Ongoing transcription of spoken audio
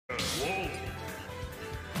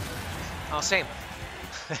Oh, same.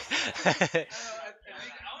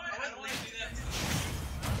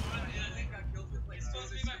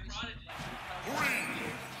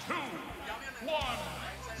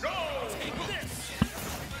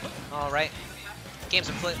 Alright. Games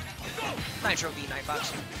afoot. Nitro v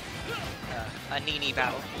Nightfox. A Nini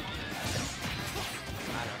battle. I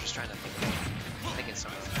don't know, just trying to think of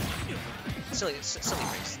some silly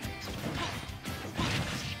things.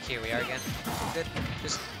 Here we are again. Good.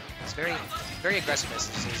 Just it's very aggressiveness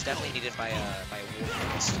is definitely needed by a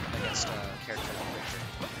wolf against a character like Richter,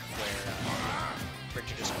 where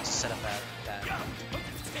Richter just wants to set up that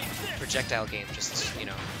projectile game. Just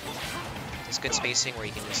it's good spacing where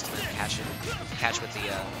you can just catch with the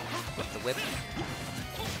whip.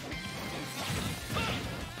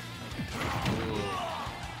 Ooh.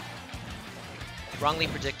 Wrongly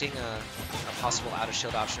predicting a possible out of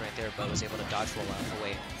shield option right there, but was able to dodge roll out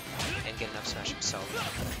away and get an up smash himself.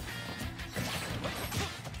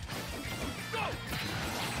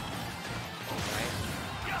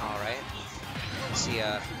 Alright. Let's see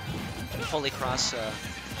holy cross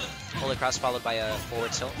followed by a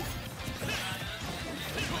forward tilt.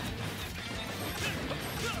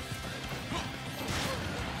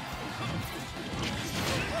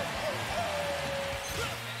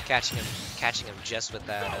 Catching him just with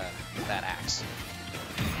that axe.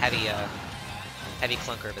 Heavy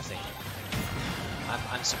clunker of a thing.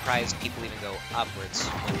 I'm surprised people even go upwards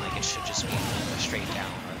when like it should just be straight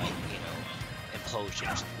down or like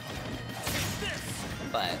implosion or something.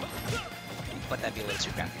 But that'd be a little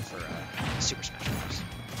too graphic for Super Smash Bros.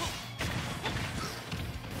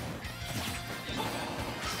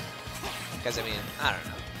 Because I mean, I don't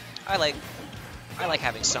know. I like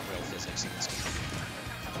having some real physics in this game.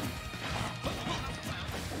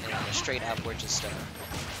 And a straight upward just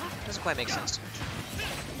doesn't quite make sense to me.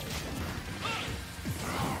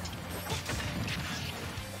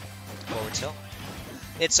 Forward tilt.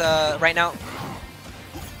 It's right now.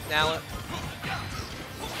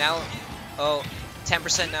 Oh,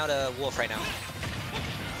 10% now to Wolf right now.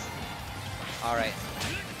 All right.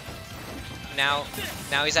 Now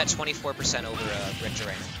he's at 24% over Richter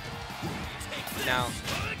right now.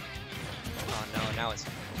 Oh no, now it's.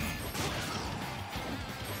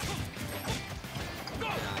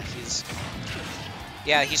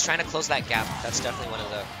 He's trying to close that gap. That's definitely one of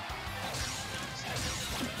the.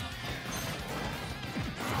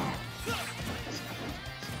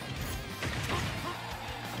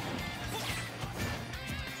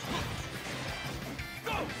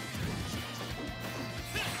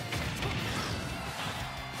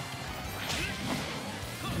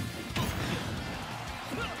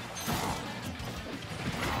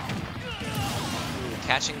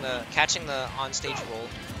 Catching the on-stage roll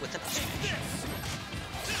with an up smash.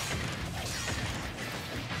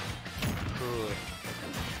 Ooh.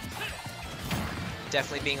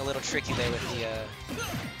 Definitely being a little tricky there with the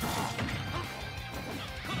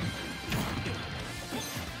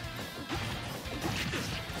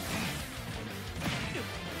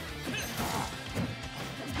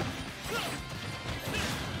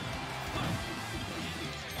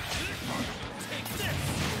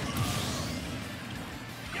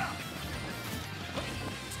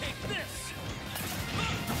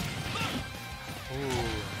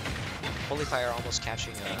Holy Fire almost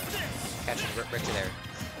catching Richter there,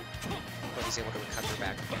 but he's able to recover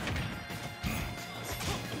back.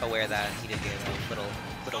 Aware that he did get a little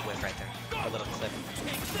whiff right there, a little clip.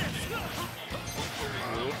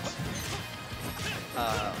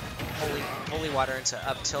 Holy Water into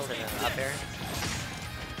up tilt and an up air.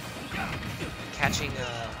 Catching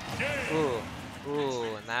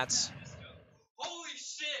and that's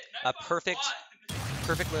a perfect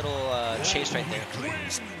little chase right there.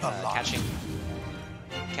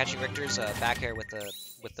 Catching Richter's back air with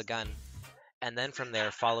the gun, and then from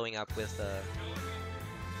there following up with a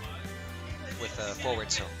forward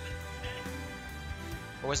tilt.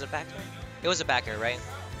 Or was it back air? It was a back air, right?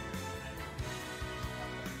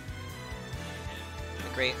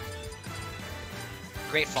 A great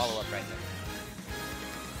follow up right there.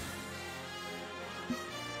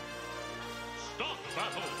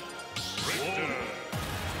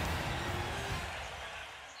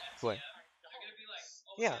 What?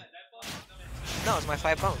 Yeah. No, it's my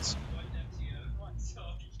 5 bones.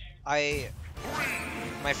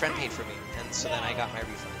 My friend paid for me, and so then I got my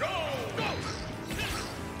refund.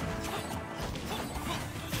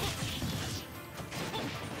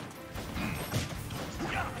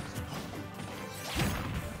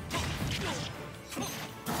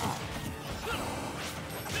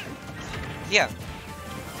 Yeah.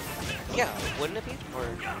 Yeah, wouldn't it be? Or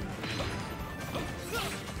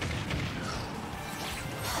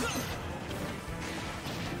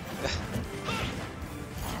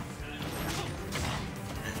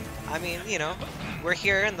I mean, you know, we're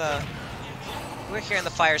here in the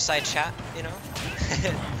fireside chat, you know,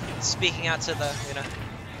 speaking out to the, you know.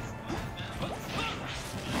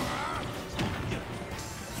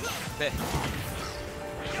 But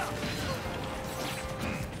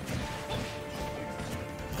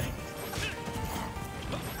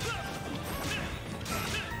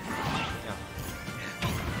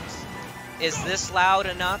is this loud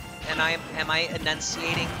enough? And am I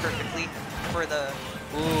enunciating perfectly for the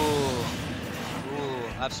ooh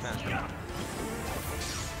up smash?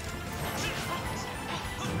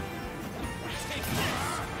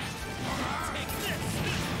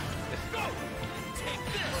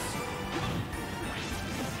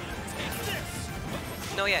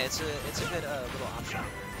 No, yeah, it's a good little option.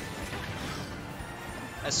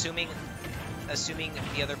 Assuming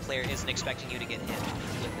the other player isn't expecting you to get hit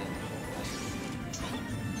with it.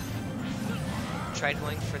 Tried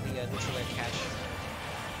going for the neutral air catch.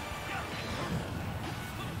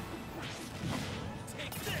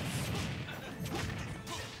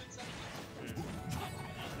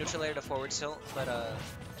 Neutral air to forward tilt, but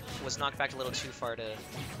was knocked back a little too far to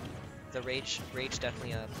the rage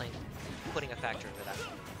definitely putting a factor into that.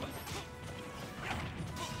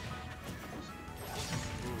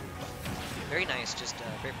 Ooh. Very nice, just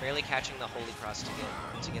barely catching the holy cross to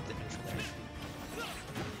get the neutral air.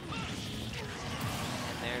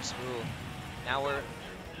 There's, ooh. Now we're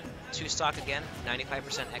 2 stock again,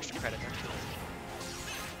 95% extra credit.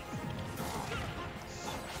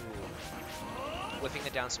 Ooh. Whipping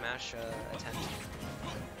the down smash attempt.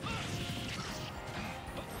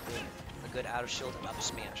 A good out of shield and up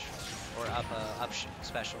smash. Or up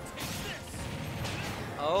special.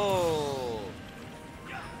 Oh!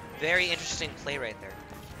 Very interesting play right there.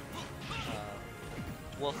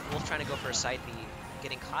 Wolf trying to go for a side B,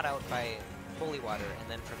 getting caught out by holy water,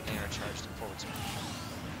 and then from there charged and forward smash.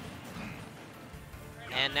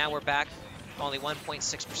 And now we're back, only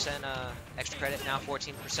 1.6% extra credit, now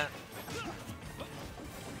 14%.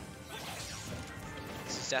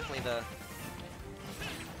 This is definitely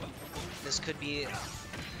this could be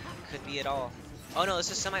it all. Oh no,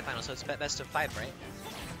 this is semifinal, so it's best of 5, right?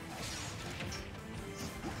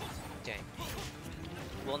 Dang.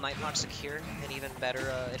 Will Nightfox secure an even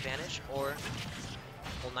better advantage, or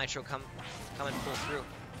will Nitro come and pull through?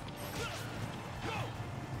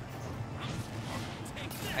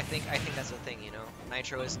 I think that's the thing, you know.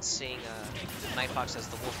 Nitro isn't seeing Nightfox as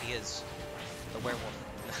the wolf he is, the werewolf.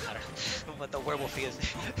 I don't know, but the werewolf he is.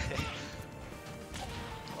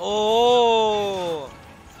 Oh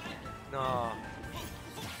no!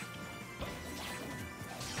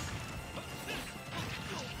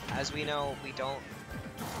 As we know, we don't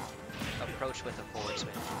approach with a forward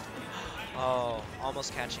spin. Oh,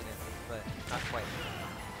 almost catching it, but not quite.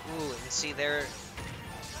 Ooh, and see there,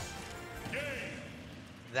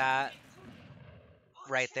 that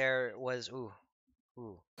right there was ooh.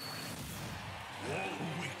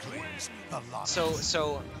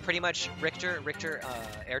 So pretty much Richter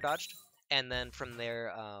air dodged, and then from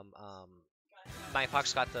there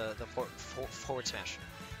Nightfox got the forward smash,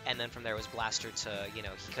 and then from there was Blaster to, you know,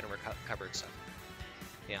 he couldn't recover it, so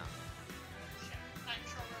yeah.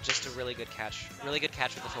 Just a really good catch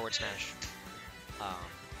with the forward smash.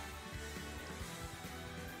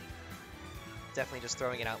 Definitely just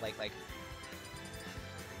throwing it out like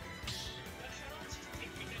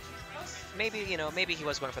maybe, you know, maybe he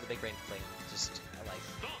was going for the big brain play. Just like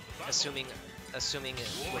assuming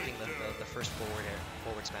whipping the first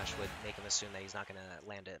forward smash would make him assume that he's not gonna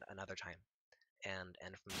land it another time, and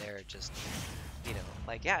from there just, you know,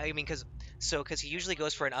 like, yeah, I mean, because he usually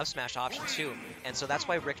goes for an up smash option too, and so that's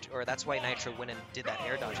why Nitro went and did that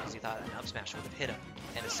air dodge, because he thought an up smash would have hit him,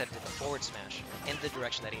 and instead did the forward smash in the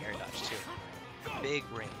direction that he air dodged too. Big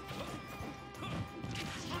brain.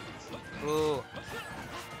 Ooh.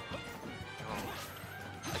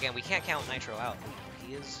 Again, we can't count Nitro out.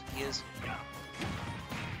 He is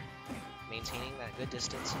maintaining that good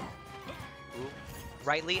distance. Ooh.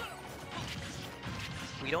 Rightly,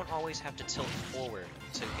 we don't always have to tilt forward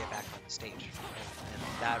to get back on the stage. And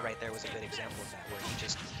that right there was a good example of that, where he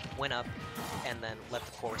just went up and then let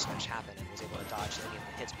the forward smash happen and was able to dodge any of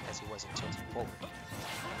the hits because he wasn't tilting forward.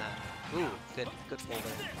 And that, ooh, good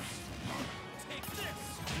folder.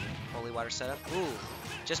 Holy water setup. Ooh,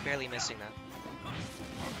 just barely missing that.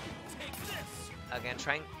 Again,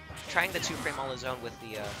 trying the 2-frame all his own with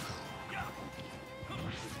the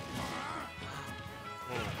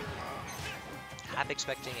half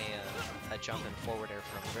expecting a jump and forward air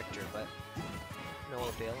from Richter, but no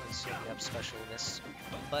avail, and so we have specialness.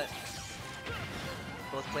 But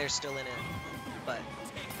both players still in it, but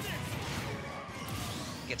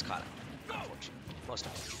gets caught up. Unfortunately, most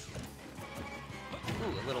unfortunate.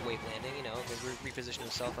 Ooh, a little wave landing, you know, reposition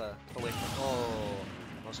himself away from. Oh,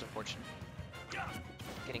 most unfortunate.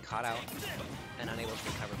 Getting caught out and unable to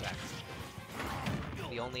recover back.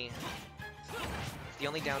 The only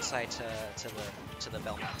downside to the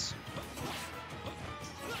bell mats.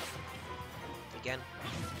 Again,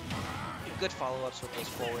 good follow-ups with those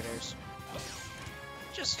forward airs.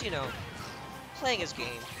 Just, you know, playing his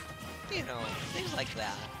game. You know, things like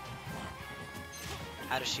that.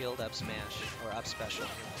 Out of shield, up smash, or up special.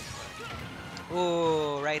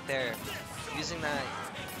 Ooh, right there. Using that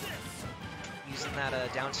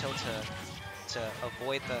down tilt to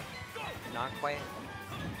avoid the not quite.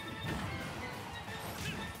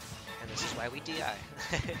 And this is why we DI.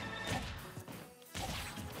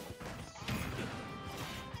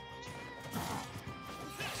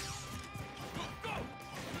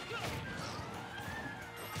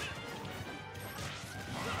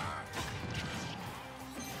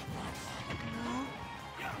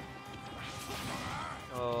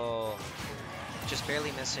 Oh, just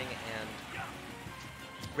barely missing, and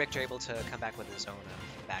Richter able to come back with his own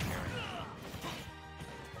back air.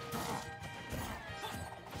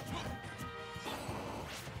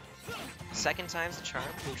 Second time's the charm,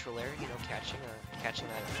 neutral air, you know, catching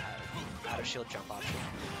that out of shield jump option.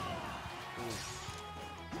 Ooh.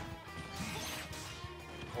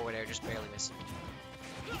 Forward air just barely missing.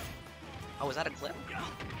 Oh, was that a clip?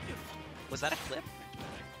 Was that a clip?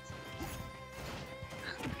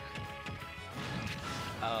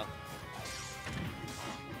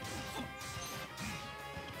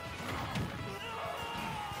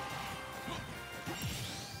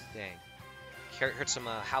 Dang. Heard some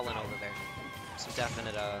howling over there. Some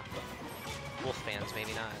definite wolf fans,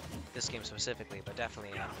 maybe not this game specifically, but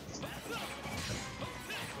definitely.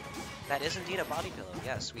 That is indeed a body pillow.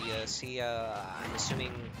 Yes, we see. I'm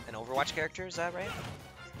assuming an Overwatch character. Is that right?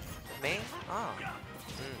 May? Oh.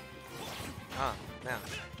 Oh, no.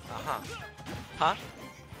 Huh?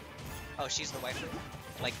 Oh, she's the waifu?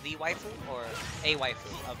 Like the waifu, or a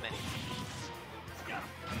waifu of many?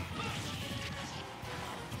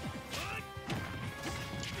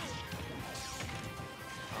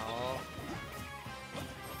 Oh.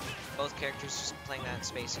 Both characters just playing that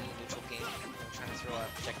spacey neutral game, you know, trying to throw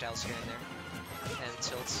out projectiles here and there, and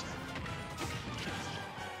tilts.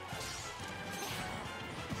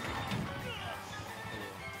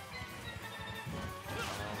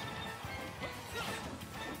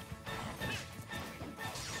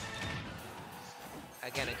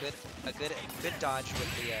 Again, a good dodge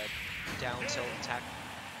with the down tilt attack,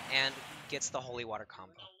 and gets the holy water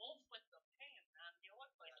combo.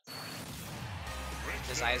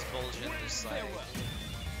 His eyes bulging, just like. I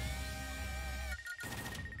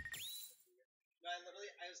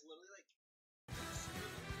was literally like.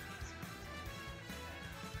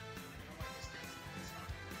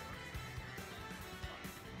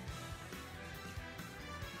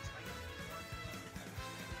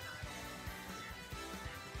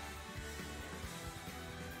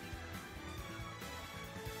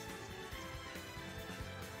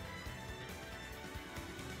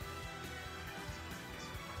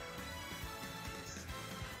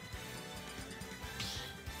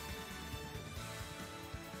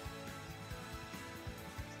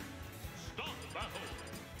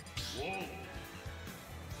 Whoa.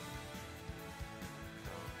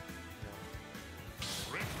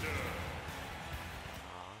 Richter.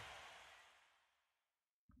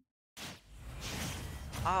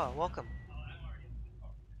 Ah, welcome.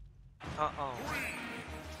 Uh-oh.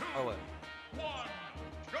 Oh, wait. 1,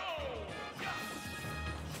 go!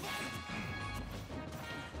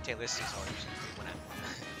 Taylor Swift's orders. When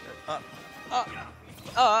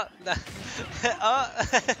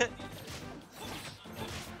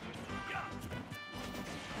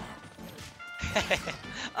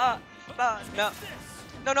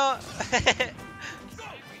no.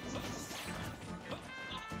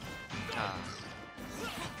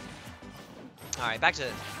 All right, back to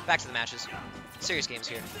the matches. Serious games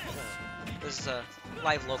here. This is a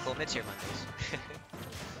live local mid-tier Mondays.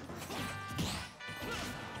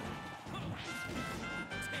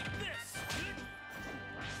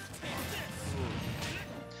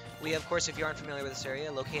 We, of course, if you aren't familiar with this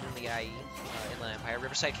area, located in the IE, Inland Empire,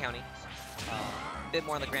 Riverside County. A bit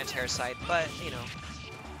more on the Grand Terrace side, but you know,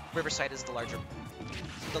 Riverside is the larger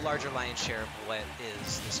lion's share of what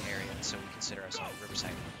is this area, so we consider ourselves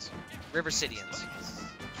Riversidians.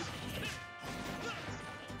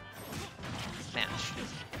 match.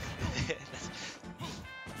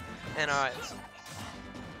 And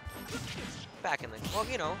back in the, well,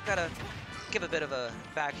 you know, gotta give a bit of a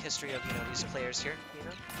back history of, you know, these players here, you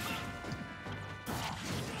know.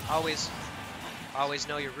 Always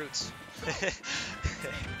know your roots.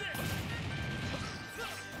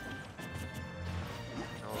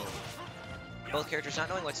 Both characters not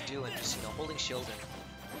knowing what to do and just, you know, holding shield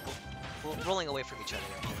and rolling away from each other.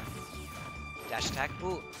 Right here. Dash attack.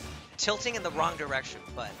 Ooh, tilting in the wrong direction,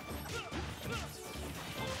 but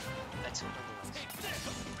that tilt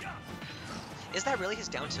nonetheless. Is that really his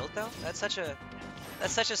down tilt though? That's such a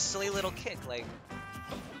silly little kick. Like,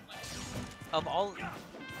 of all.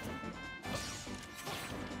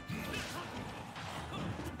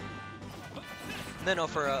 No,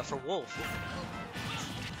 for Wolf.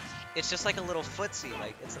 It's just like a little footsie,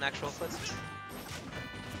 like it's an actual footsie.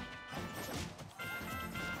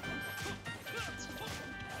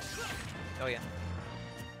 Oh yeah.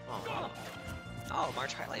 Oh,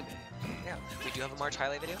 March highlight video. Yeah, we do have a March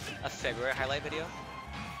highlight video. A February highlight video.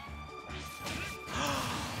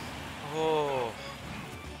 Oh.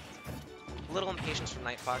 A little impatience from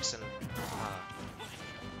Nightfox and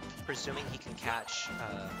presuming he can catch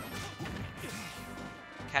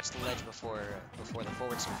the ledge before the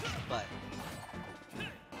forward smash, but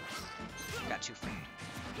got too framed.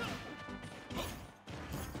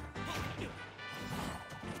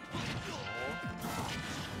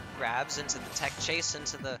 Grabs into the tech chase,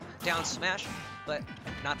 into the down smash, but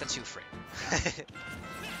not the two frame.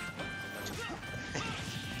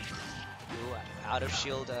 Ooh, out of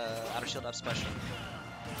shield up special.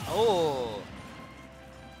 Oh!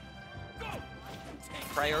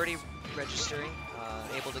 Priority registering.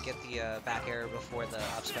 Able to get the back air before the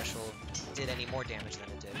up special did any more damage than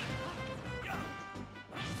it did.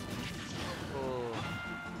 Ooh.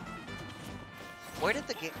 Where did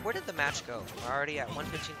the match go? We're already at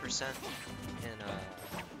 115% in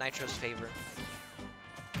Nitro's favor.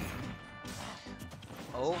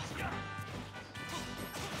 Oh,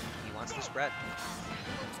 he wants the spread.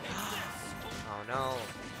 Oh no.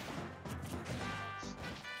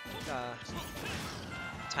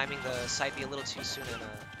 Timing the side B a little too soon and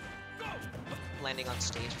landing on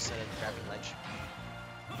stage instead of grabbing ledge.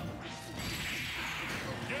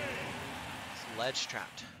 Ledge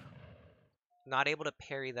trapped. Not able to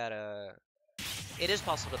parry that. It is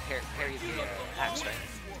possible to parry the axe, right?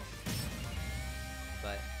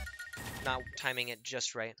 But not timing it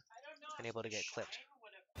just right and able to get clipped.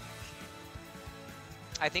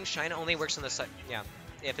 I think Shine only works on the side. Yeah,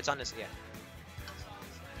 if it's on this, yeah.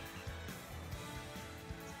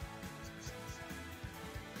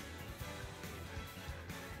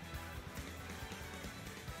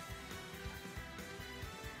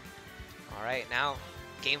 Alright, now,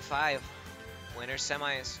 game 5. Winner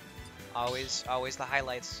semis. Always the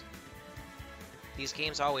highlights. These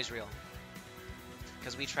games are always real.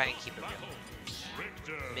 Because we try and keep it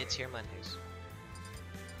real. Mid-tier Mondays.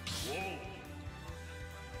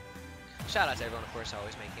 Shout out to everyone, of course,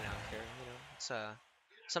 always making out here. You know,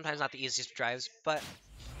 it's sometimes not the easiest drives, but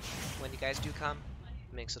when you guys do come,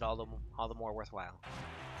 it makes it all the more worthwhile.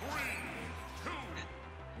 3, 2,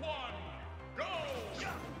 1, go!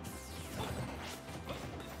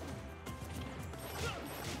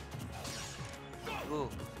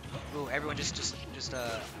 Ooh, everyone just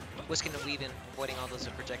whisking and weaving, avoiding all those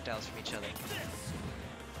projectiles from each other.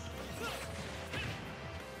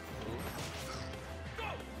 Ooh.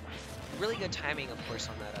 Really good timing, of course,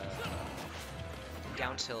 on that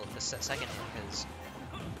down tilt, the second hit, because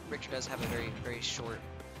Richter does have a very short.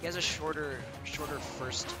 He has a shorter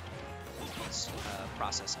first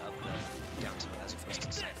process of the down tilt as opposed to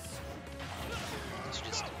the second. So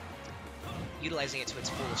just utilizing it to its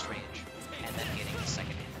fullest range. And then getting the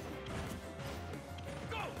second hit.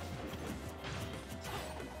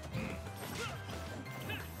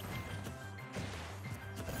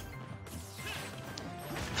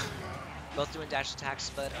 Both doing dash attacks,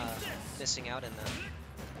 but missing out in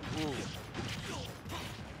the. Ooh.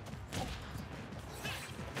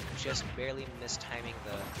 Just barely mistiming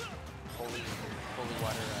the holy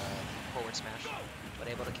water forward smash, but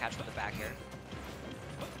able to catch with the back air.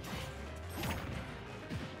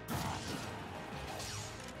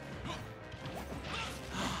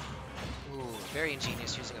 Very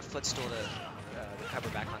ingenious, using a footstool to recover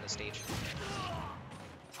back on the stage.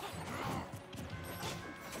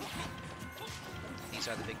 These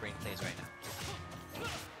are the big brain plays right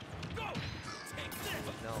now.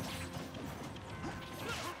 No.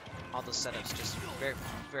 All those setups just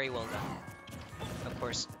very well done. Of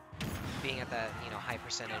course, being at that high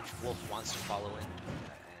percentage, Wolf wants to follow in,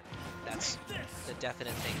 and that's the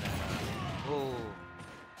definite thing that Ooh.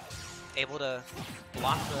 Able to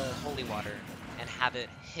block the holy water and have it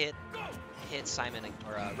hit Simon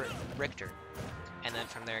or Richter, and then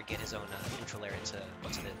from there get his own neutral air into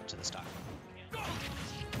the stock.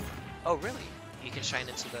 Oh really? You can shine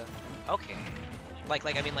into the okay. Like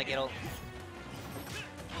I mean like it'll.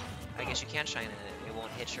 I guess you can shine in it. It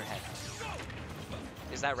won't hit your head.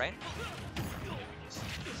 Is that right?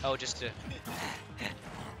 Oh, just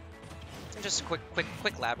just a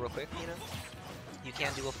quick lab real quick, you know? You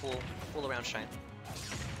can do a full around shine.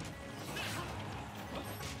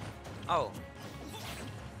 Oh.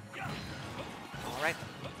 Alright.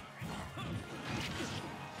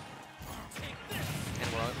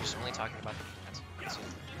 And we're just only talking about the defense.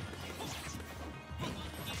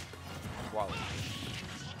 Wow.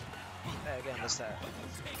 Again, what's that?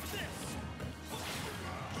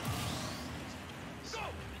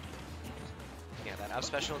 Yeah, that up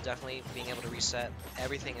special definitely being able to reset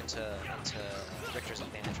everything into Richter's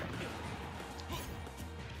advantage right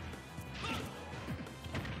now.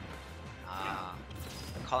 Ah,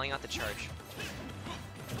 calling out the charge.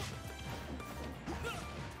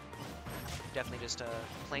 Definitely just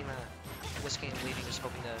playing that whisking and weaving, just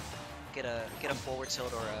hoping to get a forward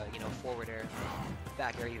tilt or a forward air,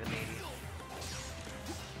 back air even maybe.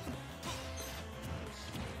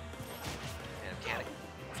 And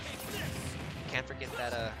can't forget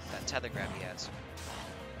that that tether grab he has.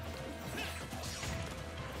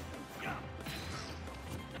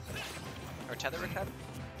 Or tether recover?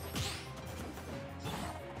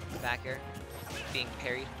 Back air being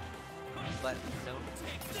parried, but no.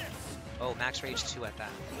 Oh, max rage 2 at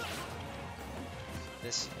that.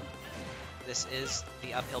 This is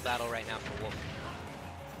the uphill battle right now for Wolf.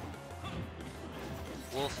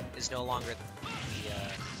 Wolf is no longer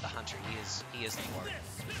the hunter. He is the warrior.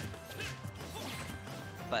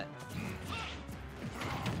 But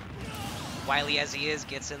wily as he is,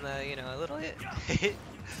 gets in the a little hit.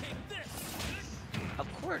 Of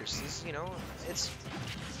course, it's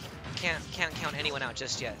can't count anyone out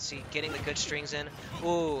just yet. See, getting the good strings in.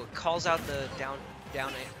 Ooh, calls out the down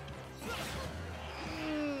it.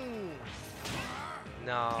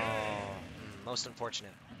 No, most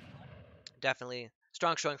unfortunate. Definitely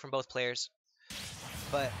strong showing from both players,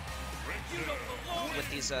 but with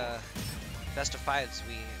these best of fives,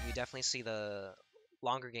 we definitely see the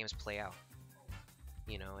longer games play out,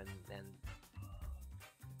 and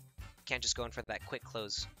can't just go in for that quick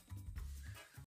close.